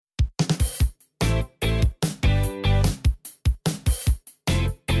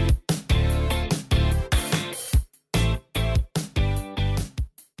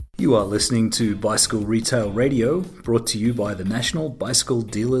You are listening to Bicycle Retail Radio, brought to you by the National Bicycle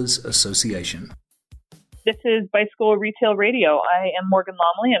Dealers Association. This is Bicycle Retail Radio. I am Morgan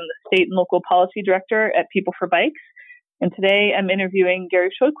Lomley. I'm the State and Local Policy Director at People for Bikes. And today I'm interviewing Gary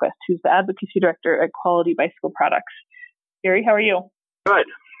Sjöquist, who's the Advocacy Director at Quality Bicycle Products. Gary, how are you? Good.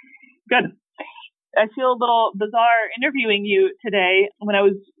 Good. I feel a little bizarre interviewing you today. When I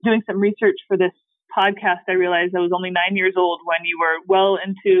was doing some research for this podcast, I realized I was only 9 years old when you were well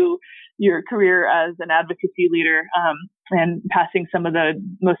into your career as an advocacy leader and passing some of the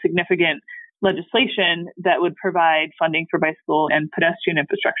most significant legislation that would provide funding for bicycle and pedestrian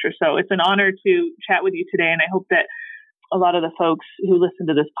infrastructure. So it's an honor to chat with you today, and I hope that a lot of the folks who listen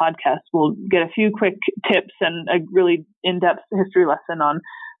to this podcast will get a few quick tips and a really in-depth history lesson on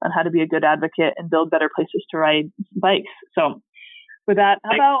how to be a good advocate and build better places to ride bikes. So with that,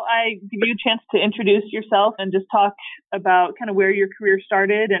 how about I give you a chance to introduce yourself and just talk about kind of where your career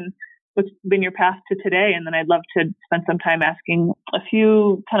started and what's been your path to today. And then I'd love to spend some time asking a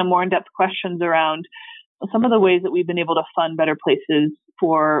few kind of more in-depth questions around some of the ways that we've been able to fund better places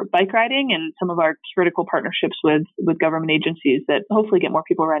for bike riding and some of our critical partnerships with government agencies that hopefully get more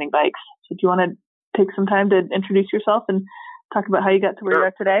people riding bikes. So do you want to take some time to introduce yourself and talk about how you got to where you're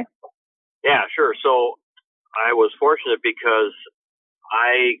at today? Yeah, sure. So I was fortunate because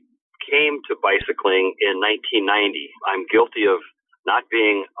I came to bicycling in 1990. I'm guilty of not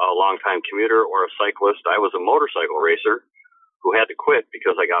being a longtime commuter or a cyclist. I was a motorcycle racer who had to quit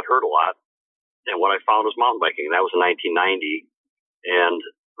because I got hurt a lot. And what I found was mountain biking. That was in 1990. And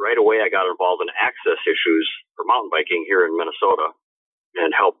right away I got involved in access issues for mountain biking here in Minnesota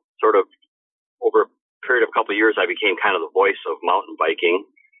and helped sort of over a period of a couple of years, I became kind of the voice of mountain biking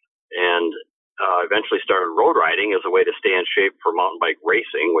and eventually started road riding as a way to stay in shape for mountain bike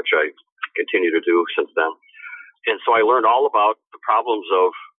racing, which I continue to do since then. And so I learned all about the problems of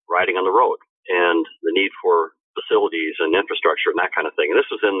riding on the road and the need for facilities and infrastructure and that kind of thing. And this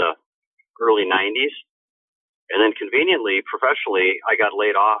was in the early 90s. And then conveniently, professionally, I got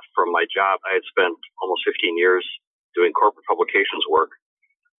laid off from my job. I had spent almost 15 years doing corporate publications work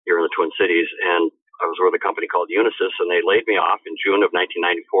here in the Twin Cities. And I was with a company called Unisys, and they laid me off in June of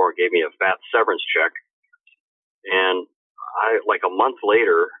 1994 and gave me a fat severance check. And like a month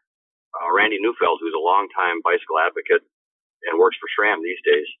later, Randy Neufeld, who's a longtime bicycle advocate and works for SRAM these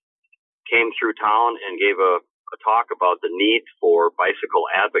days, came through town and gave a talk about the need for bicycle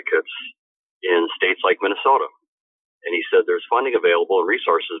advocates in states like Minnesota. And he said, there's funding available and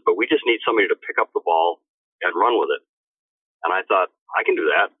resources, but we just need somebody to pick up the ball and run with it. And I thought, I can do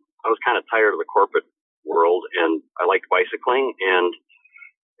that. I was kind of tired of the corporate world, and I liked bicycling and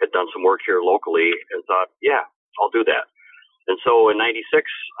had done some work here locally and thought, yeah, I'll do that. And so in 96,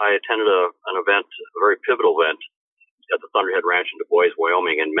 I attended an event, a very pivotal event at the Thunderhead Ranch in Du Bois,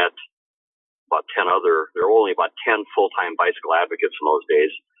 Wyoming, and met about 10 there were only about 10 full-time bicycle advocates in those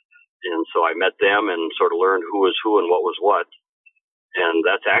days. And so I met them and sort of learned who was who and what was what. And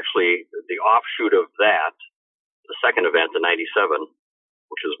that's actually the offshoot of that, the second event in 97,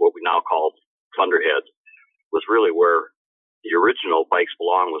 which is what we now call Thunderhead, was really where the original Bikes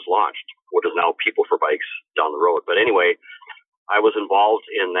Belong was launched, what is now People for Bikes down the road. But anyway, I was involved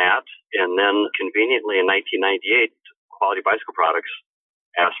in that. And then conveniently in 1998, Quality Bicycle Products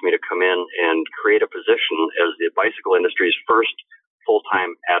asked me to come in and create a position as the bicycle industry's first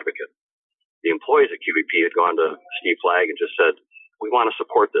full-time advocate. The employees at QBP had gone to Steve Flagg and just said, we want to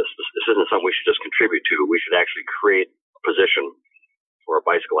support this. This isn't something we should just contribute to. We should actually create a position for a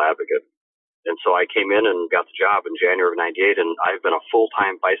bicycle advocate. And so I came in and got the job in January of 98, and I've been a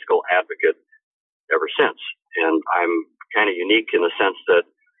full-time bicycle advocate ever since. And I'm kind of unique in the sense that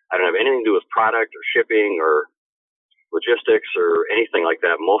I don't have anything to do with product or shipping or logistics or anything like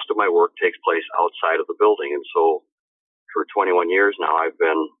that. Most of my work takes place outside of the building. And so for 21 years now, I've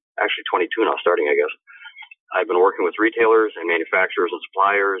been, actually 22 now, starting, I guess, I've been working with retailers and manufacturers and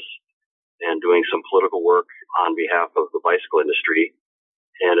suppliers and doing some political work on behalf of the bicycle industry.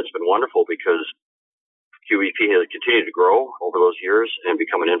 And it's been wonderful because QBP has continued to grow over those years and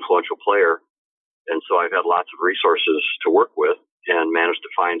become an influential player. And so I've had lots of resources to work with and managed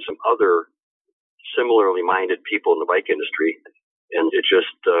to find some other similarly minded people in the bike industry. And it just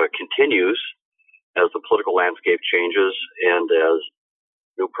continues as the political landscape changes and as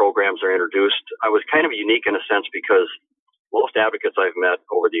new programs are introduced. I was kind of unique in a sense because most advocates I've met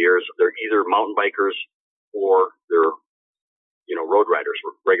over the years, they're either mountain bikers or they're road riders,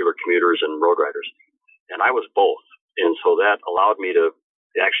 regular commuters and road riders. And I was both. And so that allowed me to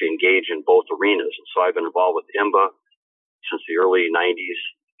actually engage in both arenas. And so I've been involved with IMBA since the early 90s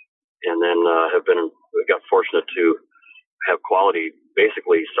and then got fortunate to have quality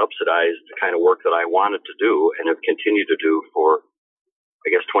basically subsidize the kind of work that I wanted to do and have continued to do for,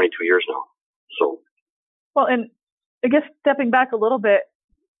 I guess, 22 years now. So, well, and I guess stepping back a little bit,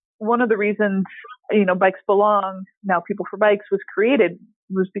 one of the reasons, Bikes Belong, now People for Bikes, was created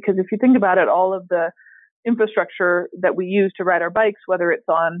was because if you think about it, all of the infrastructure that we use to ride our bikes, whether it's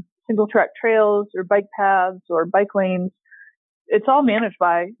on single track trails or bike paths or bike lanes, it's all managed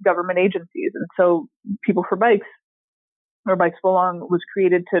by government agencies. And so People for Bikes, or Bikes Belong, was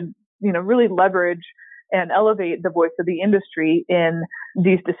created to, really leverage and elevate the voice of the industry in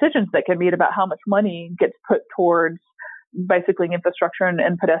these decisions that can be made about how much money gets put towards bicycling infrastructure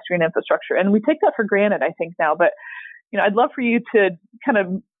and pedestrian infrastructure. And we take that for granted, I think, now. But, I'd love for you to kind of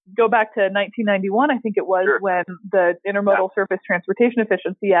go back to 1991, I think it was, Sure. when the Intermodal Surface Transportation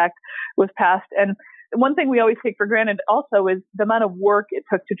Efficiency Act was passed. And one thing we always take for granted also is the amount of work it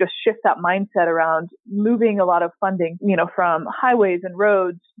took to just shift that mindset around moving a lot of funding, from highways and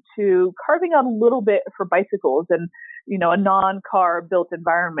roads to carving out a little bit for bicycles and, a non-car built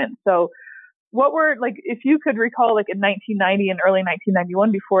environment. So what were, if you could recall, in 1990 and early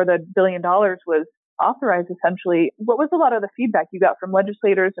 1991, before the $1 billion was authorized, essentially, what was a lot of the feedback you got from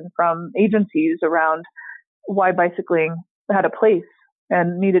legislators and from agencies around why bicycling had a place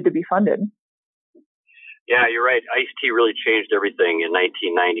and needed to be funded? Yeah, you're right. Ice-T really changed everything in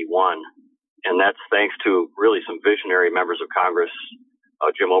 1991, and that's thanks to really some visionary members of Congress.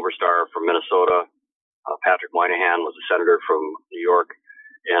 Jim Oberstar from Minnesota, Patrick Moynihan was a senator from New York,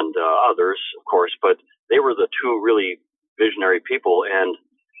 and others, of course, but they were the two really visionary people, and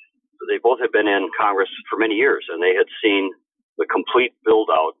they both had been in Congress for many years, and they had seen the complete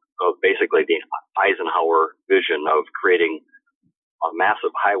build-out of basically the Eisenhower vision of creating a massive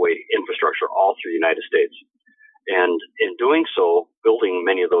highway infrastructure all through the United States. And in doing so, building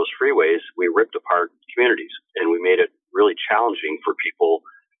many of those freeways, we ripped apart communities, and we made it really challenging for people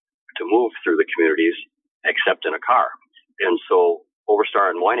to move through the communities except in a car. And so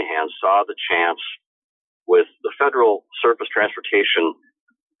Oberstar and Moynihan saw the chance with the federal surface transportation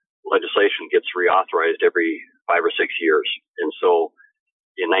legislation gets reauthorized every 5 or 6 years. And so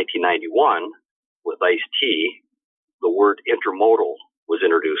in 1991, with Ice-T, the word intermodal was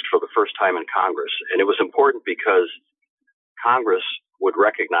introduced for the first time in Congress. And it was important because Congress would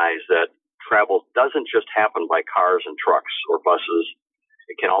recognize that travel doesn't just happen by cars and trucks or buses.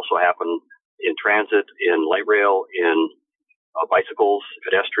 It can also happen in transit, in light rail, in bicycles,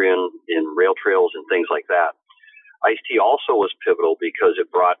 pedestrian, in rail trails, and things like that. Ice-T also was pivotal because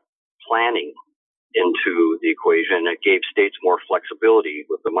it brought planning into the equation. It gave states more flexibility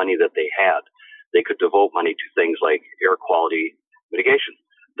with the money that they had. They could devote money to things like air quality mitigation.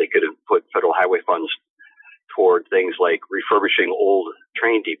 They could have put federal highway funds toward things like refurbishing old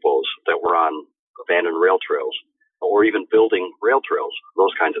train depots that were on abandoned rail trails, or even building rail trails,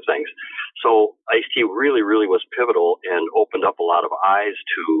 those kinds of things. So Ice-T really, really was pivotal and opened up a lot of eyes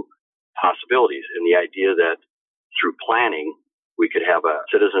to possibilities and the idea that through planning, we could have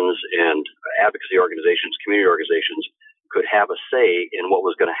citizens and advocacy organizations, community organizations could have a say in what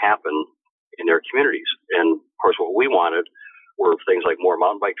was going to happen in their communities. And of course, what we wanted were things like more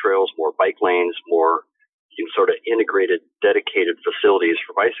mountain bike trails, more bike lanes, more sort of integrated, dedicated facilities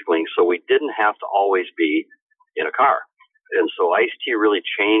for bicycling, so we didn't have to always be in a car. And so Ice-T really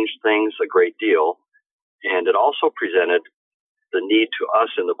changed things a great deal. And it also presented the need to us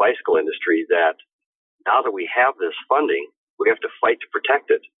in the bicycle industry that now that we have this funding, we have to fight to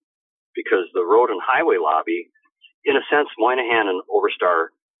protect it, because the road and highway lobby, in a sense, Moynihan and Oberstar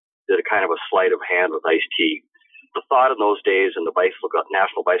did a kind of a sleight of hand with Ice-T. The thought in those days in the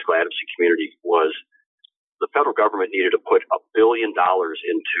National Bicycle Advocacy community was the federal government needed to put $1 billion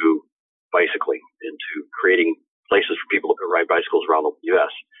into bicycling, into creating places for people to ride bicycles around the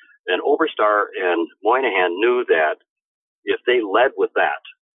U.S. And Oberstar and Moynihan knew that if they led with that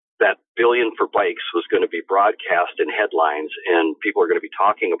 $1 billion for bikes was going to be broadcast in headlines and people are going to be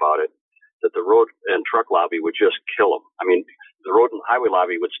talking about it, that the road and truck lobby would just kill them. I mean, the road and highway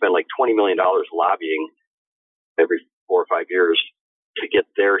lobby would spend like $20 million lobbying every 4 or 5 years to get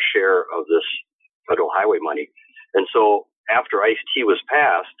their share of this federal highway money. And so after Ice-T was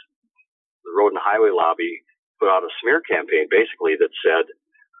passed, the road and highway lobby put out a smear campaign basically that said,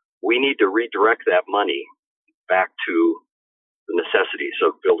 we need to redirect that money back to the necessities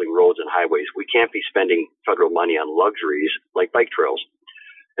of building roads and highways. We can't be spending federal money on luxuries like bike trails.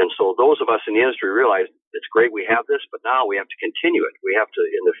 And so those of us in the industry realized it's great we have this, but now we have to continue it. We have to,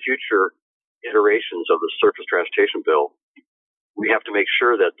 in the future iterations of the Surface Transportation Bill, we have to make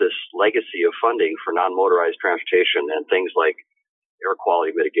sure that this legacy of funding for non-motorized transportation and things like air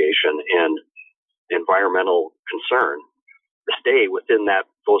quality mitigation and environmental concern stay within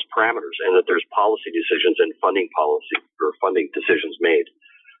those parameters, and that there's policy decisions and funding policy or funding decisions made.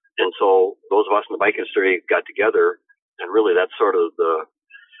 And so those of us in the bike industry got together, and really that's sort of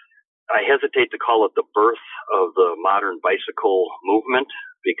I hesitate to call it the birth of the modern bicycle movement,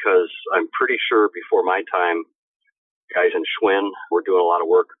 because I'm pretty sure before my time, guys in Schwinn were doing a lot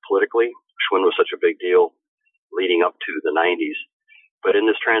of work politically. Schwinn was such a big deal leading up to the 90s. But in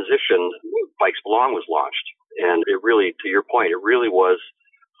this transition, Bikes Belong was launched. And it really, to your point, it really was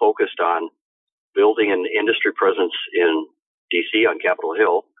focused on building an industry presence in DC on Capitol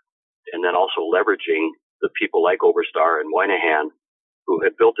Hill, and then also leveraging the people like Oberstar and Moynihan, who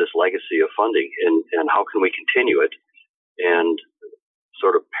had built this legacy of funding, and how can we continue it? And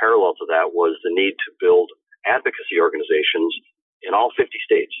sort of parallel to that was the need to build advocacy organizations in all 50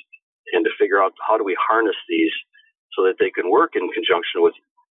 states, and to figure out how do we harness these so that they can work in conjunction with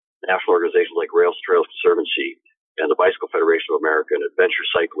national organizations like Rails to Trails Conservancy and the Bicycle Federation of America and Adventure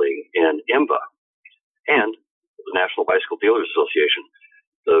Cycling and IMBA and the National Bicycle Dealers Association.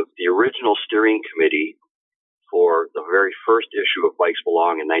 The original steering committee for the very first issue of Bikes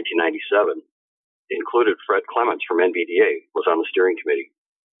Belong in 1997 included Fred Clements from NBDA, was on the steering committee.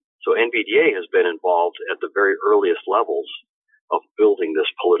 So NBDA has been involved at the very earliest levels of building this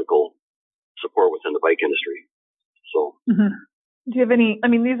political support within the bike industry. So, do you have any,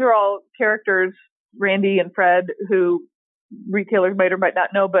 these are all characters, Randy and Fred, who retailers might or might not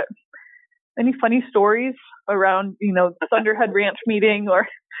know, but any funny stories around, Thunderhead Ranch meeting, or,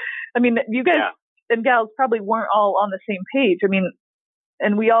 you guys and gals probably weren't all on the same page.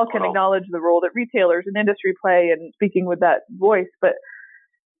 And we all can acknowledge the role that retailers and industry play in speaking with that voice, but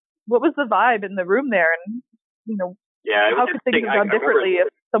what was the vibe in the room there? And, how could things have gone differently if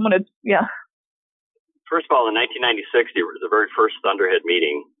someone had, First of all, in 1996, the very first Thunderhead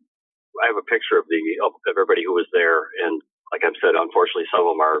meeting, I have a picture of everybody who was there, and like I've said, unfortunately, some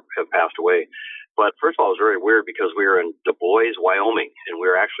of them have passed away. But first of all, it was very weird because we were in Du Bois, Wyoming, and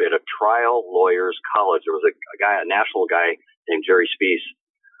we were actually at a trial lawyers college. There was a national guy named Jerry Spees,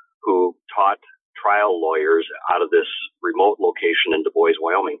 who taught trial lawyers out of this remote location in Du Bois,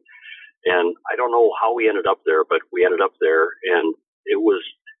 Wyoming. And I don't know how we ended up there, but we ended up there, and it was,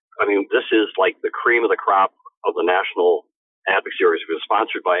 this is like the cream of the crop of the national advocacy organization. It was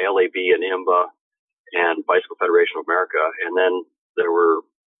sponsored by LAB and IMBA and Bicycle Federation of America. And then there were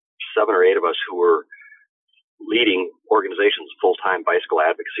 7 or 8 of us who were leading organizations, full-time bicycle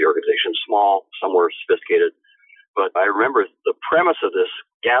advocacy organizations, small, some were sophisticated. But I remember the premise of this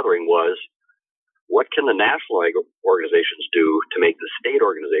gathering was, what can the national organizations do to make the state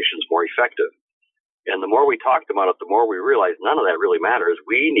organizations more effective? And the more we talked about it, the more we realized none of that really matters.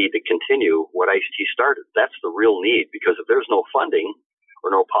 We need to continue what ICT started. That's the real need, because if there's no funding or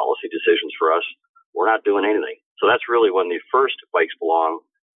no policy decisions for us, we're not doing anything. So that's really when the first Bikes Belong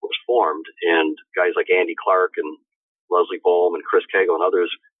was formed, and guys like Andy Clark and Leslie Bohm and Chris Cagle and others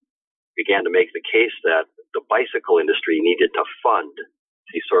began to make the case that the bicycle industry needed to fund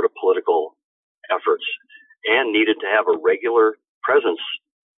these sort of political efforts and needed to have a regular presence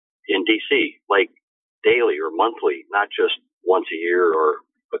in DC, like daily or monthly, not just once a year or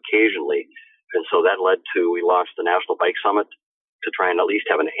occasionally. And so that led to, we launched the National Bike Summit to try and at least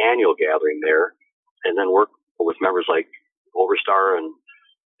have an annual gathering there, and then work with members like Oberstar and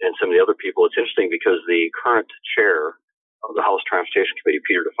some of the other people. It's interesting because the current chair of the House Transportation Committee,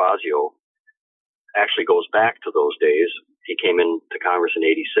 Peter DeFazio, actually goes back to those days. He came into Congress in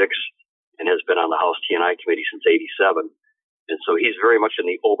 86 and has been on the House T&I Committee since 87. And so he's very much in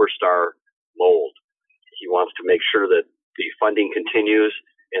the Oberstar mold. He wants to make sure that the funding continues,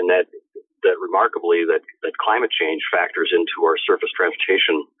 and that remarkably that climate change factors into our surface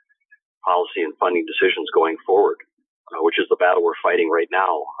transportation policy and funding decisions going forward, which is the battle we're fighting right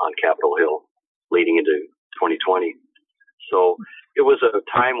now on Capitol Hill leading into 2020. So it was a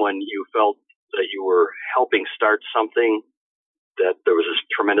time when you felt that you were helping start something, that there was this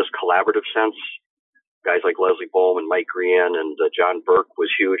tremendous collaborative sense. Guys like Leslie Bohm and Mike Green and John Burke was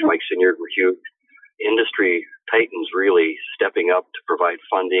huge. Mike Sinyard were huge. Industry titans really stepping up to provide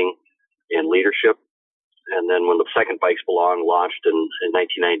funding and leadership. And then when the second Bikes Belong launched in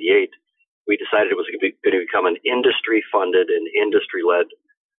 1998, we decided it was going to become an industry-funded and industry-led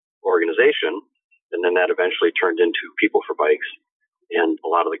organization. And then that eventually turned into People for Bikes. And a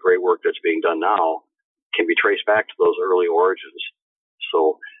lot of the great work that's being done now can be traced back to those early origins.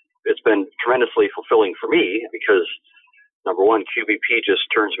 So it's been tremendously fulfilling for me because, number one, QBP just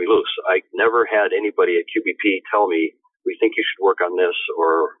turns me loose. I never had anybody at QBP tell me, we think you should work on this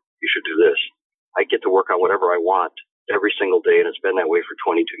or you should do this. I get to work on whatever I want every single day, and it's been that way for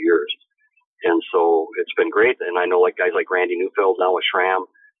 22 years. And so it's been great. And I know like guys like Randy Neufeld now with SRAM.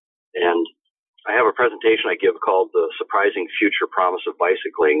 And I have a presentation I give called The Surprising Future Promise of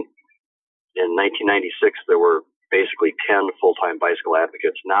Bicycling. In 1996, there were basically 10 full-time bicycle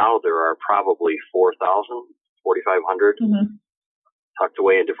advocates. Now there are probably 4,000, 4,500 tucked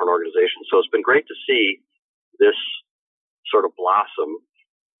away in different organizations. So it's been great to see this sort of blossom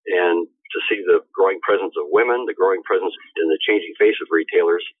and to see the growing presence of women, the growing presence in the changing face of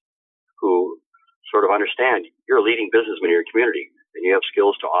retailers who sort of understand you're a leading businessman in your community and you have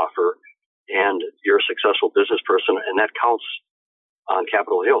skills to offer and you're a successful business person, and that counts on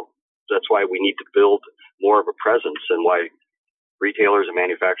Capitol Hill. That's why we need to build more of a presence, and why retailers and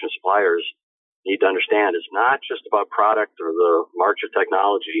manufacturing suppliers need to understand it's not just about product or the march of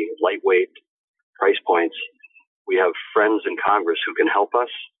technology, lightweight price points. We have friends in Congress who can help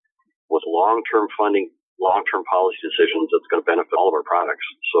us with long-term funding, long-term policy decisions that's going to benefit all of our products.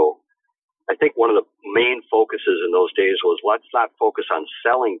 So I think one of the main focuses in those days was let's not focus on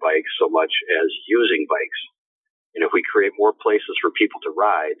selling bikes so much as using bikes. And if we create more places for people to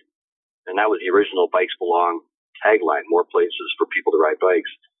ride, and that was the original Bikes Belong tagline, more places for people to ride bikes,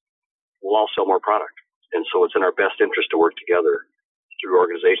 we'll all sell more product. And so it's in our best interest to work together through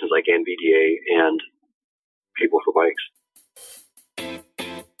organizations like NBDA and People for Bikes.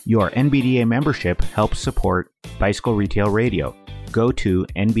 Your NBDA membership helps support Bicycle Retail Radio. Go to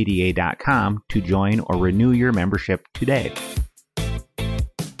nbda.com to join or renew your membership today.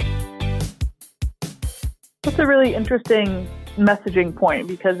 That's a really interesting messaging point,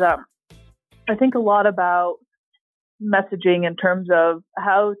 because I think a lot about messaging in terms of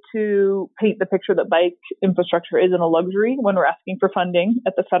how to paint the picture that bike infrastructure isn't a luxury when we're asking for funding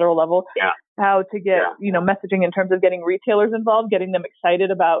at the federal level. How to get, messaging in terms of getting retailers involved, getting them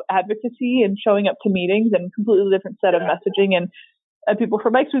excited about advocacy and showing up to meetings, and completely different set of messaging. And at People for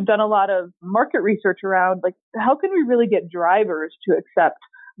Bikes, we've done a lot of market research around, like, how can we really get drivers to accept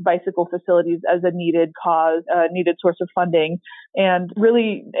bicycle facilities as a needed cause, a needed source of funding. And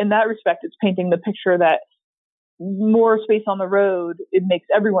really, in that respect, it's painting the picture that more space on the road, it makes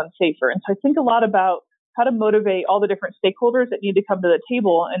everyone safer. And so I think a lot about how to motivate all the different stakeholders that need to come to the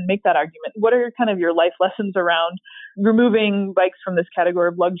table and make that argument. What are kind of your life lessons around removing bikes from this category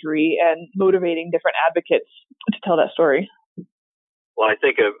of luxury and motivating different advocates to tell that story? Well, I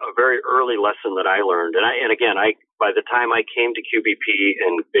think a very early lesson that I learned, and again, by the time I came to QBP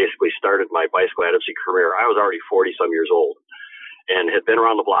and basically started my bicycle advocacy career, I was already 40-some years old and had been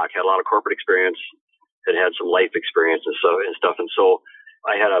around the block, had a lot of corporate experience, had some life experience and stuff. And so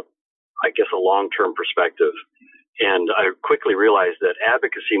I had a long-term perspective. And I quickly realized that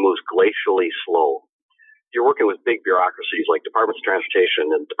advocacy moves glacially slow. You're working with big bureaucracies like Departments of Transportation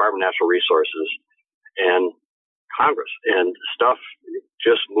and Department of Natural Resources and Congress, and stuff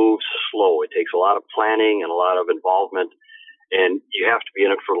just moves slow. It takes a lot of planning and a lot of involvement, and you have to be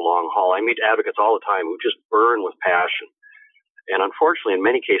in it for the long haul. I meet advocates all the time who just burn with passion. And unfortunately, in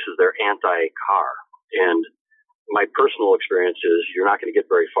many cases, they're anti-car. And my personal experience is you're not going to get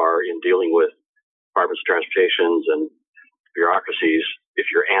very far in dealing with Departments of Transportation and bureaucracies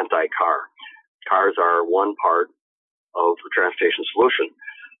if you're anti-car. Cars are one part of the transportation solution,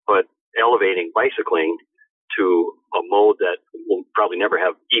 but elevating bicycling to a mode that will probably never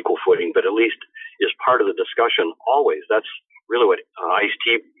have equal footing, but at least is part of the discussion always. That's really what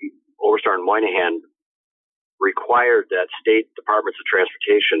Ice-T, Overstar, and Moynihan required, that state departments of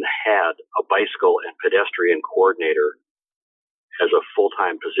transportation had a bicycle and pedestrian coordinator as a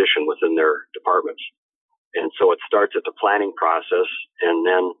full-time position within their departments. And so it starts at the planning process, and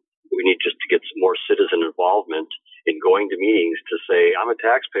then we need just to get some more citizen involvement in going to meetings to say, I'm a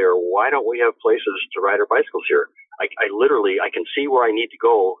taxpayer, why don't we have places to ride our bicycles here? I can see where I need to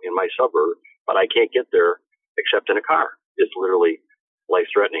go in my suburb, but I can't get there except in a car. It's literally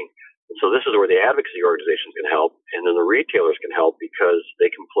life-threatening. And so this is where the advocacy organizations can help, and then the retailers can help because they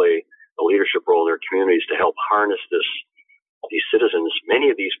can play a leadership role in their communities to help harness these citizens.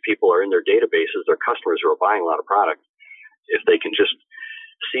 Many of these people are in their databases, their customers who are buying a lot of product. If they can just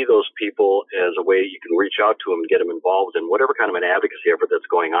see those people as a way you can reach out to them and get them involved in whatever kind of an advocacy effort that's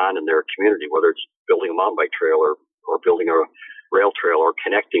going on in their community, whether it's building a mountain bike trail or building a rail trail or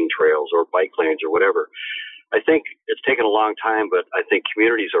connecting trails or bike lanes or whatever. I think it's taken a long time, but I think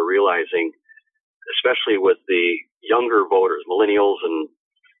communities are realizing, especially with the younger voters, millennials and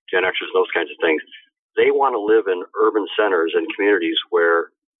Gen Xers and those kinds of things, they want to live in urban centers and communities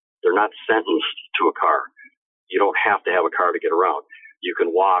where they're not sentenced to a car. You don't have to have a car to get around. You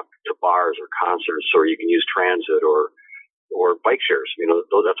can walk to bars or concerts, or you can use transit or bike shares.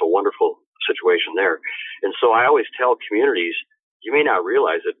 That's a wonderful situation there. And so I always tell communities, you may not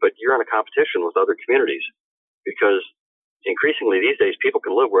realize it, but you're in a competition with other communities, because increasingly these days people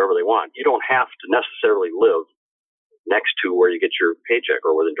can live wherever they want. You don't have to necessarily live next to where you get your paycheck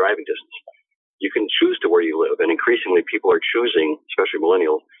or within driving distance. You can choose to where you live, and increasingly people are choosing, especially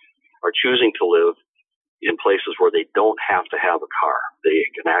millennials, are choosing to live in places where they don't have to have a car. They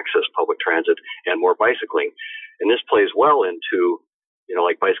can access public transit and more bicycling. And this plays well into,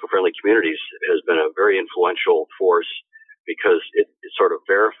 like bicycle-friendly communities has been a very influential force, because it sort of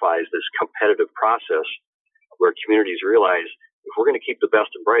verifies this competitive process where communities realize if we're going to keep the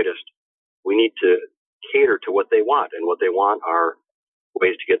best and brightest, we need to cater to what they want. And what they want are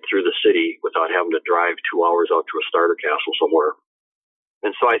ways to get through the city without having to drive 2 hours out to a starter castle somewhere.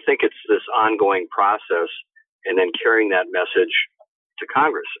 And so I think it's this ongoing process, and then carrying that message to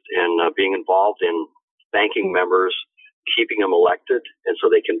Congress and being involved in thanking members, keeping them elected, and so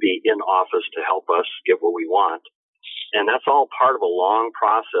they can be in office to help us get what we want. And that's all part of a long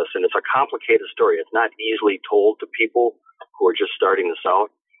process, and it's a complicated story. It's not easily told to people who are just starting this out.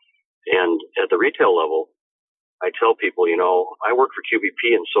 And at the retail level, I tell people, I work for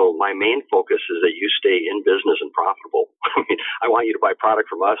QBP, and so my main focus is that you stay in business and profitable. I mean, I want you to buy product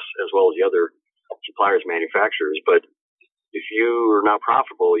from us as well as the other suppliers, manufacturers. But if you are not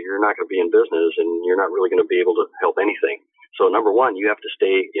profitable, you're not going to be in business, and you're not really going to be able to help anything. So number one, you have to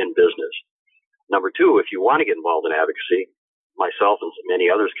stay in business. Number two, if you want to get involved in advocacy, myself and many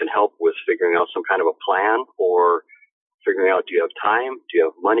others can help with figuring out some kind of a plan, or figuring out, do you have time? Do you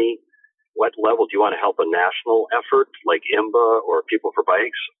have money? What level do you want to help a national effort like IMBA or People for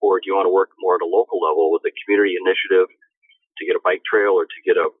Bikes, or do you want to work more at a local level with a community initiative to get a bike trail or to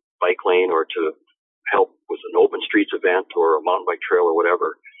get a bike lane or to help with an open streets event or a mountain bike trail or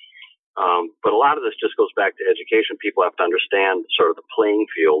whatever? But a lot of this just goes back to education. People have to understand sort of the playing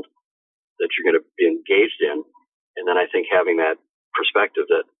field that you're going to be engaged in. And then I think having that perspective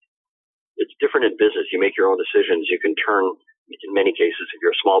that it's different in business. You make your own decisions. You can turn, in many cases, if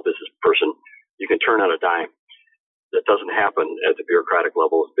you're a small business person, you can turn on a dime. That doesn't happen at the bureaucratic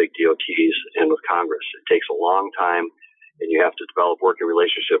level with big DOTs and with Congress. It takes a long time, and you have to develop working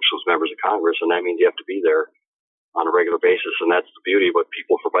relationships with members of Congress, and that means you have to be there on a regular basis. And that's the beauty of what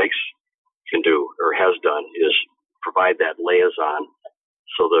People for Bikes can do, or has done, is provide that liaison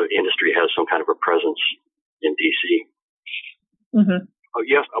so the industry has some kind of a presence in D.C. Mm-hmm. Oh,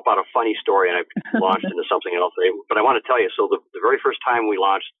 yes, about a funny story, and I've launched into something else. But I want to tell you, so the very first time we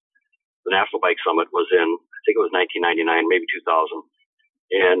launched the National Bike Summit was in, I think it was 1999, maybe 2000.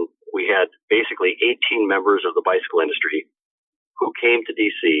 And we had basically 18 members of the bicycle industry who came to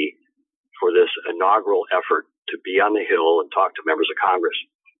D.C. for this inaugural effort to be on the Hill and talk to members of Congress.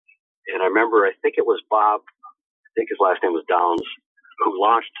 And I remember, I think it was Bob, I think his last name was Downs, who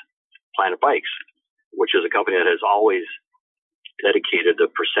launched Planet Bikes, which is a company that has always dedicated a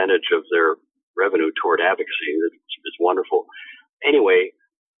percentage of their revenue toward advocacy. It's wonderful. Anyway,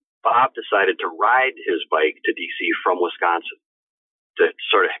 Bob decided to ride his bike to D.C. from Wisconsin to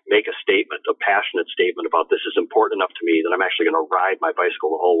sort of make a statement, a passionate statement about this is important enough to me that I'm actually going to ride my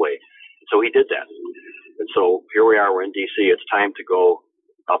bicycle the whole way. And so he did that. And so here we are, we're in D.C. It's time to go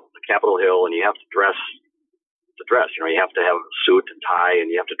up the Capitol Hill, and you have to dress. You have to have a suit and tie, and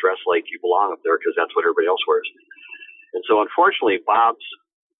you have to dress like you belong up there because that's what everybody else wears. And so unfortunately, Bob's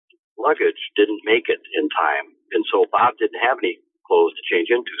luggage didn't make it in time. And so Bob didn't have any clothes to change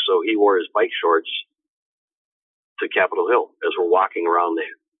into. So he wore his bike shorts to Capitol Hill as we're walking around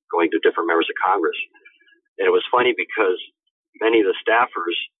there, going to different members of Congress. And it was funny because many of the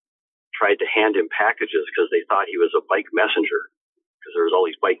staffers tried to hand him packages because they thought he was a bike messenger, because there was all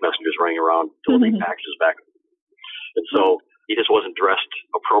these bike messengers running around delivering packages back. And so he just wasn't dressed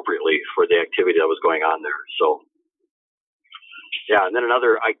appropriately for the activity that was going on there. So, yeah, and then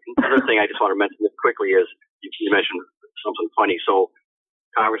another thing I just want to mention quickly is you mentioned something funny. So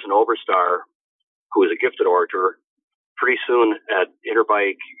Congressman Oberstar, who is a gifted orator, pretty soon at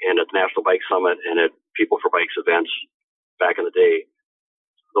Interbike and at the National Bike Summit and at People for Bikes events back in the day,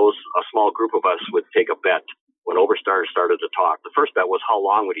 a small group of us would take a bet when Oberstar started to talk. The first bet was how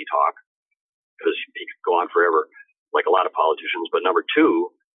long would he talk, because he could go on forever, like a lot of politicians. But number two,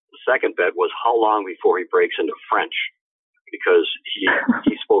 the second bet was how long before he breaks into French, because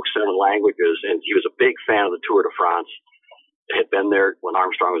he spoke 7 languages, and he was a big fan of the Tour de France. He had been there when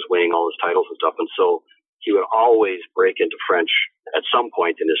Armstrong was winning all his titles and stuff, and so he would always break into French at some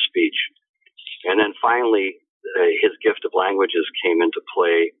point in his speech. And then finally, his gift of languages came into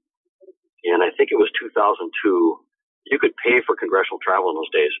play, and I think it was 2002. You could pay for congressional travel in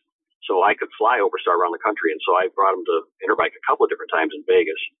those days, so I could fly Oberstar around the country, and so I brought him to Interbike a couple of different times in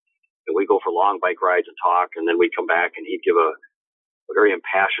Vegas. And we go for long bike rides and talk, and then we'd come back and he'd give a a very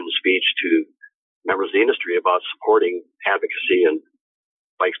impassioned speech to members of the industry about supporting advocacy, and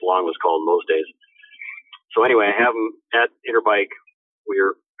Bikes Belong was called in those days. So anyway, I have him at Interbike.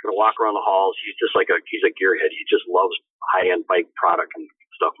 We're going to walk around the halls. He's just like he's a gearhead. He just loves high-end bike product and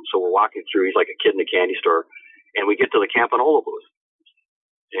stuff. And so we're walking through. He's like a kid in a candy store. And we get to the Campanolo booth.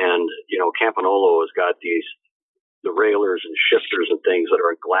 And, Campanolo has got these derailleurs and shifters and things that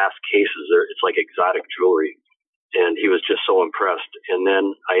are in glass cases. It's like exotic jewelry. And he was just so impressed. And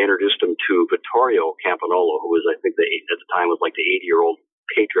then I introduced him to Vittorio Campanolo, who was, I think, at the time was like the 80-year-old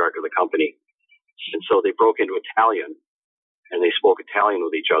patriarch of the company. And so they broke into Italian, and they spoke Italian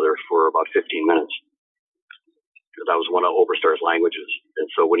with each other for about 15 minutes. That was one of Oberstar's languages. And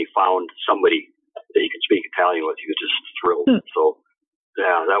so when he found somebody that he could speak Italian with, he was just thrilled. So,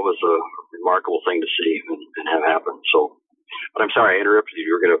 yeah, that was a remarkable thing to see and have happen. So, but I'm sorry I interrupted you.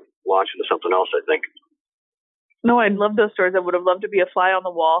 You were going to launch into something else, I think. No, I'd love those stories. I would have loved to be a fly on the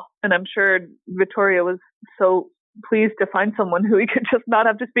wall. And I'm sure Vittorio was so pleased to find someone who he could just not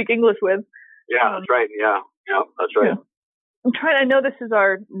have to speak English with. Yeah, that's right. Yeah, that's right. Yeah. I know this is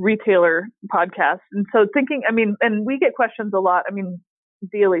our retailer podcast. And so and we get questions a lot,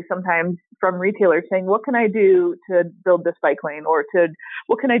 daily sometimes from retailers saying, what can I do to build this bike lane, or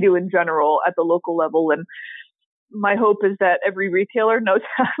what can I do in general at the local level? And my hope is that every retailer knows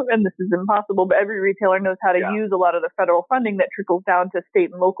how, and this is impossible, but every retailer knows how to use a lot of the federal funding that trickles down to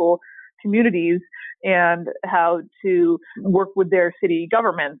state and local communities, and how to work with their city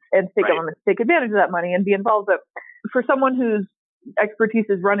governments and state governments to take advantage of that money and be involved. But for someone whose expertise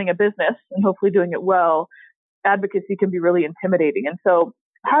is running a business and hopefully doing it well, advocacy can be really intimidating. And so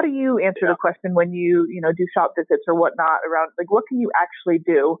how do you answer the question when you do shop visits or whatnot around, like, what can you actually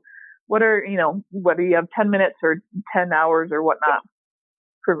do? What are, whether you have 10 minutes or 10 hours or whatnot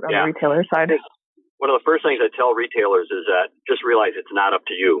on the retailer side? One of the first things I tell retailers is that just realize it's not up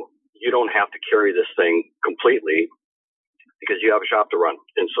to you. You don't have to carry this thing completely because you have a shop to run.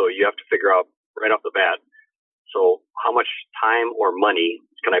 And so you have to figure out right off the bat, so how much time or money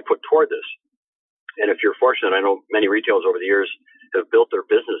can I put toward this? And if you're fortunate, I know many retailers over the years have built their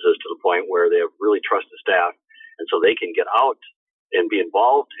businesses to the point where they have really trusted staff, and so they can get out and be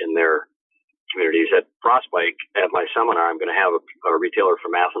involved in their communities. At Frostbike, at my seminar, I'm going to have a retailer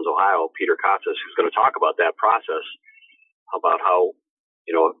from Athens, Ohio, Peter Katsas, who's going to talk about that process, about how,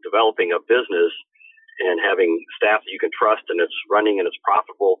 developing a business and having staff that you can trust and it's running and it's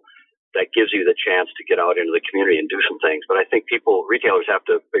profitable, that gives you the chance to get out into the community and do some things. But I think retailers have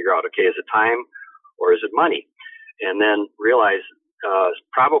to figure out, okay, is it time or is it money? And then realize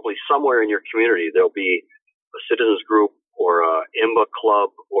probably somewhere in your community there'll be a citizens group or a IMBA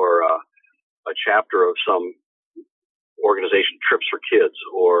club or a chapter of some organization, Trips for Kids,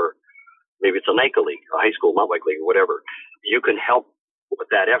 or maybe it's a NICA league, a high school mountain bike league, or whatever. You can help with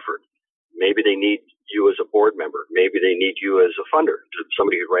that effort. Maybe they need you as a board member. Maybe they need you as a funder,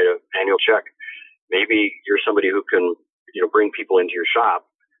 somebody who'd write an annual check. Maybe you're somebody who can, bring people into your shop,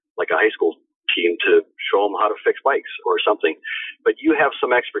 like a high school team, to show them how to fix bikes or something. But you have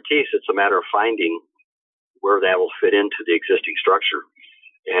some expertise. It's a matter of finding where that will fit into the existing structure.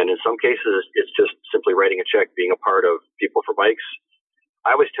 And in some cases, it's just simply writing a check, being a part of People for Bikes.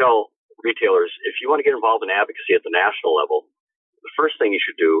 I always tell retailers, if you want to get involved in advocacy at the national level, the first thing you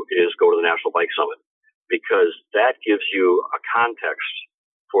should do is go to the National Bike Summit, because that gives you a context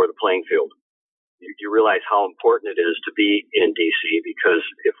for the playing field. You realize how important it is to be in DC, because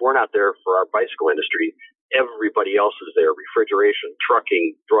if we're not there for our bicycle industry, everybody else is there. Refrigeration,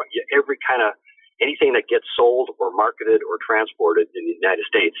 trucking, every kind of anything that gets sold or marketed or transported in the United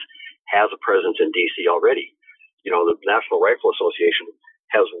States has a presence in DC already. The National Rifle Association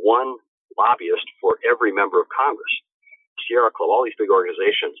has one lobbyist for every member of Congress. Sierra Club, all these big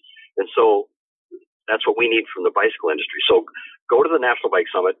organizations. And so that's what we need from the bicycle industry. So go to the National Bike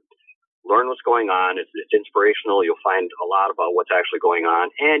Summit, learn what's going on. It's inspirational. You'll find a lot about what's actually going on,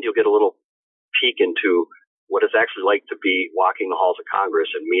 and you'll get a little peek into what it's actually like to be walking the halls of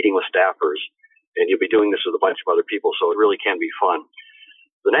Congress and meeting with staffers. And you'll be doing this with a bunch of other people, so it really can be fun.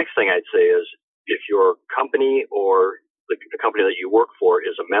 The next thing I'd say is, if your company or the company that you work for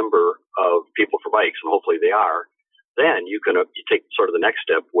is a member of People for Bikes, and hopefully they are, then you take sort of the next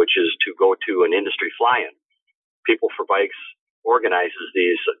step, which is to go to an industry fly-in. People for Bikes organizes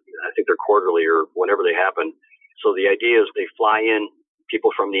these, I think they're quarterly or whenever they happen. So the idea is they fly in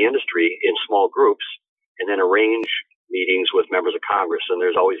people from the industry in small groups and then arrange meetings with members of Congress. And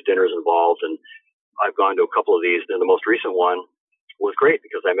there's always dinners involved. And I've gone to a couple of these. And the most recent one was great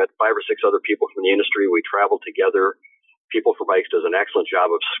because I met 5 or 6 other people from the industry. We traveled together. People for Bikes does an excellent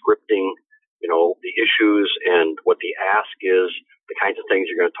job of scripting the issues and what the ask is. the kinds of things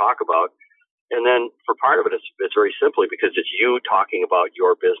you're going to talk about. And then for part of it, it's very simply because it's you talking about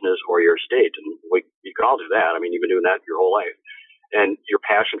your business or your state. And you can all do that. I mean, you've been doing that your whole life. And your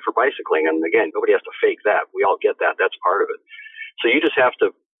passion for bicycling. And again, nobody has to fake that. We all get that. That's part of it. So you just have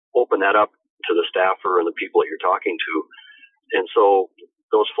to open that up to the staffer and the people that you're talking to. And so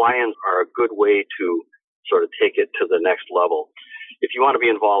those fly-ins are a good way to sort of take it to the next level. If you want to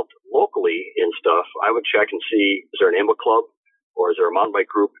be involved locally in stuff, I would check and see, is there an IMBA club or is there a mountain bike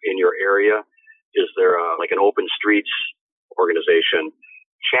group in your area? Is there like an open streets organization?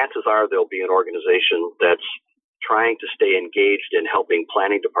 Chances are there'll be an organization that's trying to stay engaged in helping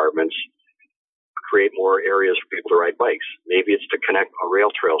planning departments create more areas for people to ride bikes. Maybe it's to connect a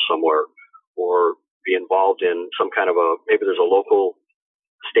rail trail somewhere or be involved in some kind of maybe there's a local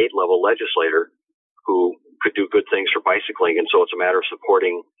state level legislator who could do good things for bicycling. And so it's a matter of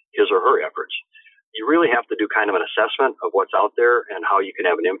supporting his or her efforts. You really have to do kind of an assessment of what's out there and how you can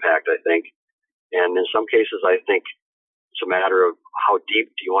have an impact, I think. And in some cases, I think it's a matter of how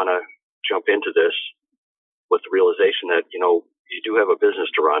deep do you want to jump into this with the realization that, you do have a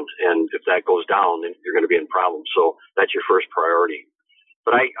business to run. And if that goes down, then you're going to be in problems. So that's your first priority.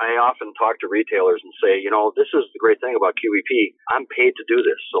 But I often talk to retailers and say, this is the great thing about QEP. I'm paid to do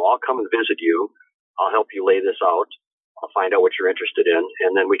this. So I'll come and visit you. I'll help you lay this out. I'll find out what you're interested in.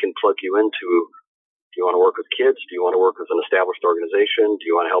 And then we can plug you into, do you want to work with kids? Do you want to work with an established organization? Do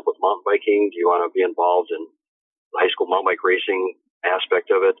you want to help with mountain biking? Do you want to be involved in the high school mountain bike racing aspect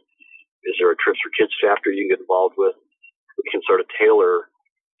of it? Is there a Trips for Kids chapter you can get involved with? We can sort of tailor,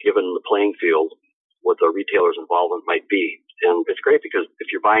 given the playing field, what the retailer's involvement might be. And it's great because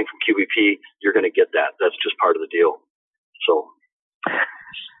if you're buying from QEP, you're going to get that. That's just part of the deal. So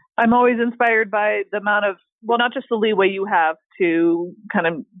I'm always inspired by the amount of, not just the leeway you have to kind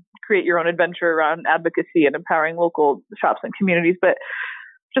of create your own adventure around advocacy and empowering local shops and communities, but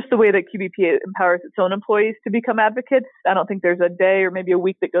just the way that QBP empowers its own employees to become advocates. I don't think there's a day or maybe a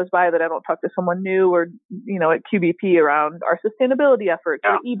week that goes by that I don't talk to someone new or, at QBP around our sustainability efforts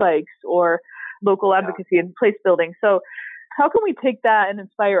or e-bikes or local advocacy and place building. So how can we take that and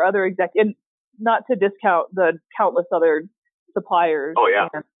inspire other and not to discount the countless other suppliers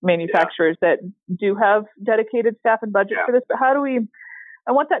and manufacturers that do have dedicated staff and budget for this, but how do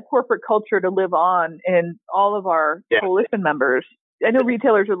I want that corporate culture to live on in all of our coalition members. I know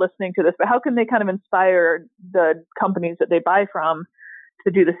retailers are listening to this, but how can they kind of inspire the companies that they buy from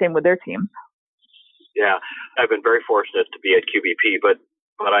to do the same with their teams? Yeah, I've been very fortunate to be at QBP, but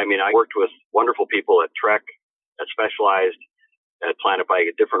I mean, I worked with wonderful people at Trek, at Specialized, at Planet Bike,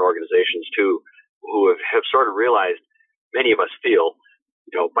 at different organizations too, who have sort of realized, many of us feel,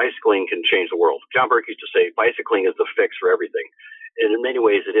 bicycling can change the world. John Burke used to say, bicycling is the fix for everything. And in many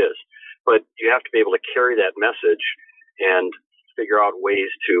ways it is. But you have to be able to carry that message and figure out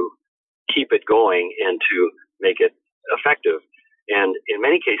ways to keep it going and to make it effective. And in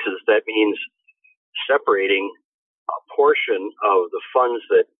many cases, that means separating a portion of the funds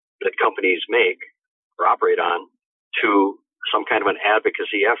that companies make or operate on to some kind of an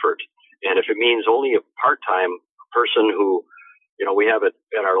advocacy effort. And if it means only a part-time person who, we have at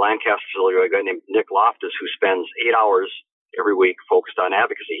our Lancaster facility, a guy named Nick Loftus who spends 8 hours every week focused on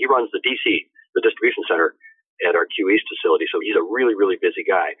advocacy. He runs the DC, the distribution center at our Q East facility. So he's a really, really busy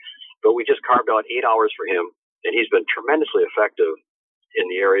guy. But we just carved out 8 hours for him, and he's been tremendously effective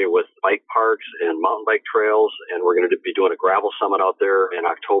in the area with bike parks and mountain bike trails. And we're going to be doing a gravel summit out there in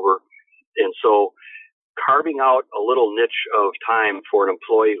October. And so carving out a little niche of time for an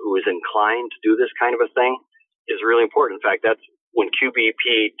employee who is inclined to do this kind of a thing is really important. In fact, that's when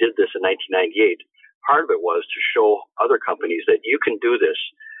QBP did this in 1998. Part of it was to show other companies that you can do this.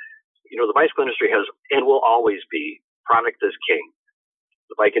 The bicycle industry has and will always be product is king.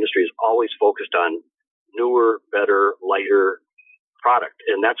 The bike industry is always focused on newer, better, lighter product.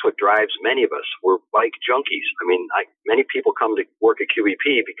 And that's what drives many of us. We're bike junkies. I mean, many people come to work at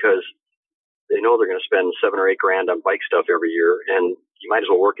QBP because they know they're going to spend $7 or $8 grand on bike stuff every year, and you might as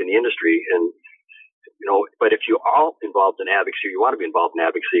well work in the industry. And, but if you're all involved in advocacy, you want to be involved in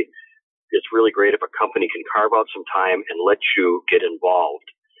advocacy, it's really great if a company can carve out some time and let you get involved.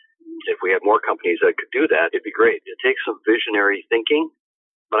 If we had more companies that could do that, it'd be great. It takes some visionary thinking,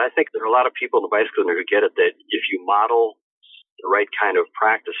 but I think there are a lot of people in the bicycle industry who get it that if you model the right kind of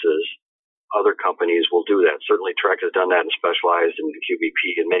practices, other companies will do that. Certainly Trek has done that and Specialized and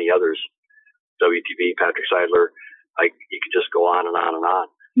QBP and many others, WTB, Patrick Seidler. You could just go on and on and on.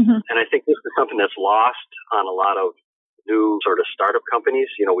 Mm-hmm. And I think this is something that's lost on a lot of new sort of startup companies.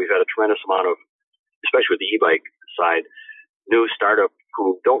 We've had a tremendous amount of, especially with the e-bike side, new startup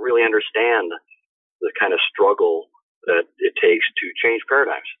who don't really understand the kind of struggle that it takes to change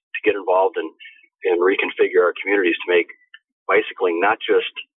paradigms, to get involved and reconfigure our communities to make bicycling not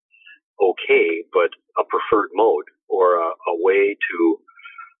just okay, but a preferred mode or a way to,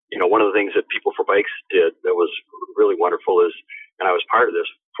 one of the things that People for Bikes did that was really wonderful is, and I was part of this,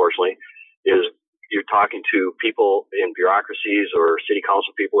 fortunately, is you're talking to people in bureaucracies or city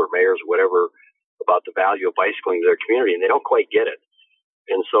council people or mayors or whatever about the value of bicycling to their community, and they don't quite get it.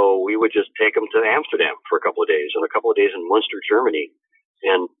 And so we would just take them to Amsterdam for a couple of days and a couple of days in Munster, Germany.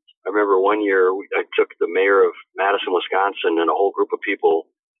 And I remember one year I took the mayor of Madison, Wisconsin, and a whole group of people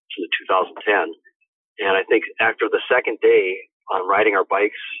to 2010. And I think after the second day on riding our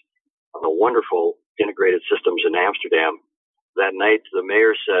bikes on the wonderful integrated systems in Amsterdam, that night the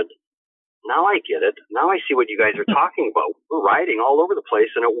mayor said, "Now I get it. Now I see what you guys are talking about. We're riding all over the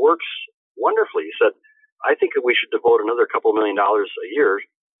place and it works wonderfully." He said, "I think that we should devote another couple $1 million a year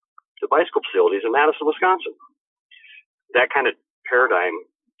to bicycle facilities in Madison, Wisconsin." That kind of paradigm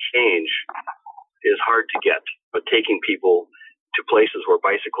change is hard to get, but taking people to places where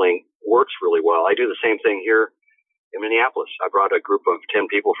bicycling works really well. I do the same thing here in Minneapolis. I brought a group of 10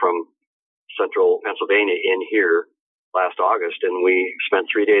 people from central Pennsylvania in here last August, and we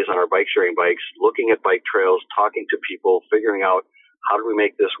spent 3 days on our bike sharing bikes, looking at bike trails, talking to people, figuring out how do we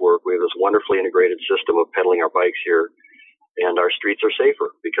make this work. We have this wonderfully integrated system of pedaling our bikes here, and our streets are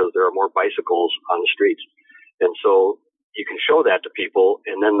safer because there are more bicycles on the streets. And so you can show that to people,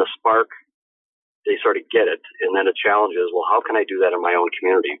 and then the spark, they sort of get it. And then the challenge is, well, how can I do that in my own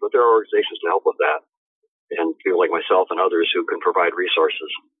community? But there are organizations to help with that, and people like myself and others who can provide resources.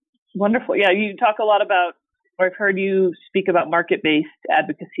 Wonderful. Yeah, you talk a lot about, or I've heard you speak about market-based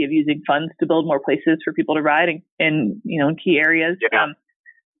advocacy of using funds to build more places for people to ride in key areas. Yeah.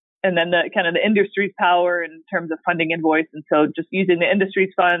 And then the kind of the industry's power in terms of funding invoice. And so just using the industry's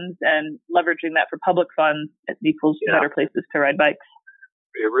funds and leveraging that for public funds, it equals better places to ride bikes.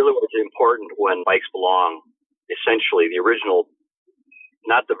 It really was important when Bikes Belong, essentially the original,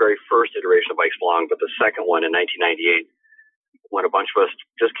 not the very first iteration of Bikes Belong, but the second one in 1998, when a bunch of us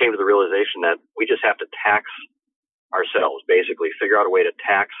just came to the realization that we just have to tax ourselves, basically figure out a way to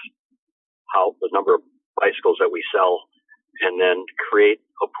tax how the number of bicycles that we sell, and then create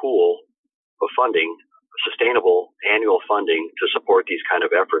a pool of funding, sustainable annual funding to support these kind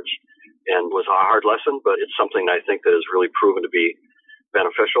of efforts. And it was a hard lesson, but it's something that I think that has really proven to be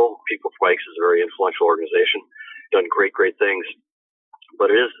beneficial. People for Bikes is a very influential organization, done great things. But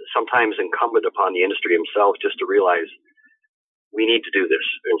it is sometimes incumbent upon the industry themselves just to realize we need to do this.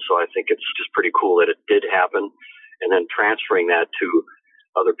 And so I think it's just pretty cool that it did happen, and then transferring that to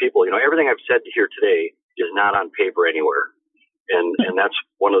other people. Everything I've said here today is not on paper anywhere. And that's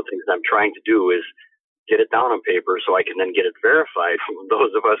one of the things I'm trying to do is get it down on paper so I can then get it verified from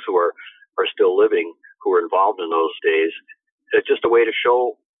those of us who are still living, who were involved in those days. It's just a way to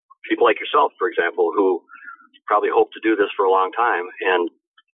show people like yourself, for example, who probably hope to do this for a long time. And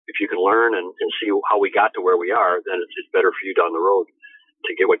if you can learn and see how we got to where we are, then it's better for you down the road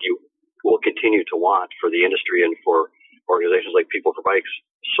to get what you will continue to want for the industry and for organizations like People for Bikes.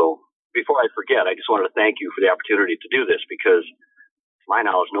 So before I forget, I just wanted to thank you for the opportunity to do this, because to my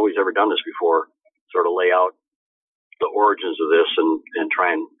knowledge, nobody's ever done this before, sort of lay out the origins of this and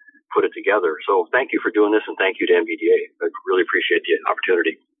try and put it together. So thank you for doing this, and thank you to NBDA. I really appreciate the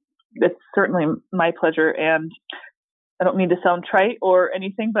opportunity. It's certainly my pleasure, and I don't mean to sound trite or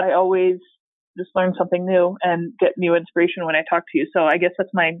anything, but I always just learn something new and get new inspiration when I talk to you. So I guess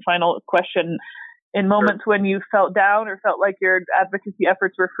that's my final question. In moments when you felt down or felt like your advocacy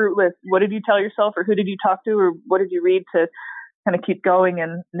efforts were fruitless, what did you tell yourself, or who did you talk to, or what did you read to kind of keep going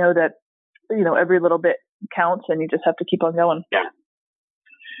and know that, every little bit counts and you just have to keep on going?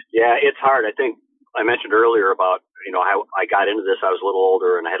 Yeah, it's hard. I think I mentioned earlier about, how I got into this. I was a little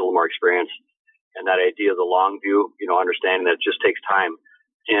older and I had a little more experience. And that idea of the long view, understanding that it just takes time.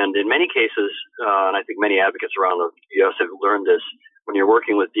 And in many cases, and I think many advocates around the U.S. have learned this, when you're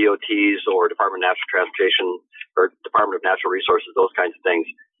working with DOTs or Department of Natural Transportation or Department of Natural Resources, those kinds of things,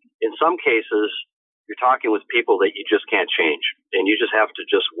 in some cases, you're talking with people that you just can't change. And you just have to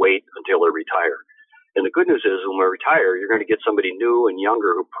just wait until they retire. And the good news is when we retire, you're going to get somebody new and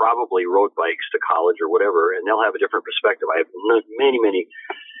younger who probably rode bikes to college or whatever, and they'll have a different perspective. I have many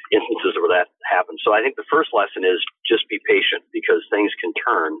instances where that happens. So I think the first lesson is just be patient, because things can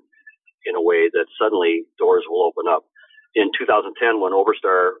turn in a way that suddenly doors will open up. In 2010, when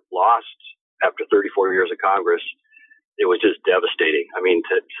Oberstar lost after 34 years of Congress, it was just devastating. I mean,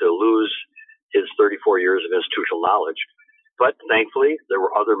 to lose his 34 years of institutional knowledge. But thankfully, there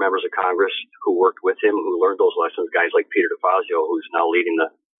were other members of Congress who worked with him, who learned those lessons, guys like Peter DeFazio, who's now leading the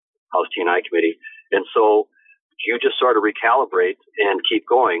House T&I committee. And so you just sort of recalibrate and keep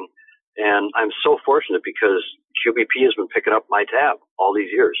going. And I'm so fortunate because QBP has been picking up my tab all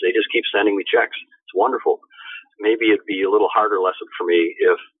these years. They just keep sending me checks. It's wonderful. Maybe it'd be a little harder lesson for me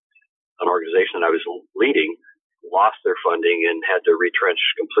if an organization that I was leading lost their funding and had to retrench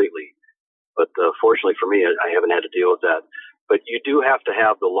completely. But fortunately for me, I haven't had to deal with that. But you do have to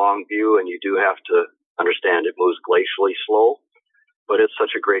have the long view, and you do have to understand it moves glacially slow, but it's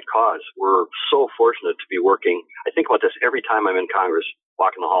such a great cause. We're so fortunate to be working. I think about this every time I'm in Congress,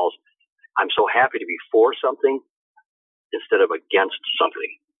 walking the halls. I'm so happy to be for something instead of against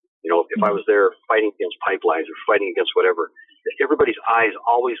something. You know, if I was there fighting against pipelines or fighting against whatever, everybody's eyes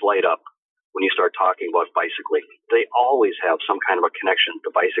always light up when you start talking about bicycling. They always have some kind of a connection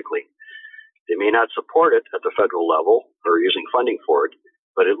to bicycling. They may not support it at the federal level or using funding for it,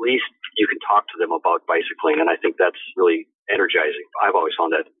 but at least you can talk to them about bicycling, and I think that's really energizing. I've always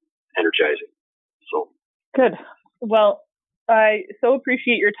found that energizing. So good. Well, I so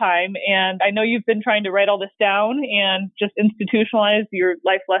appreciate your time, and I know you've been trying to write all this down and just institutionalize your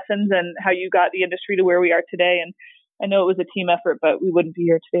life lessons and how you got the industry to where we are today. And I know it was a team effort, but we wouldn't be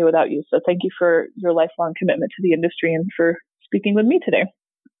here today without you. So thank you for your lifelong commitment to the industry and for speaking with me today.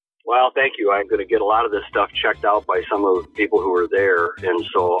 Well, thank you. I'm going to get a lot of this stuff checked out by some of the people who were there, and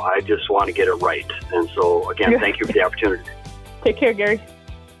so I just want to get it right. And so, again, thank you for the opportunity. Take care, Gary.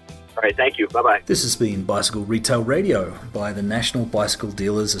 All right, thank you. Bye-bye. This has been Bicycle Retail Radio by the National Bicycle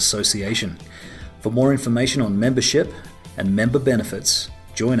Dealers Association. For more information on membership and member benefits,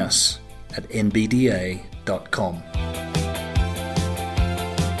 join us at nbda.com.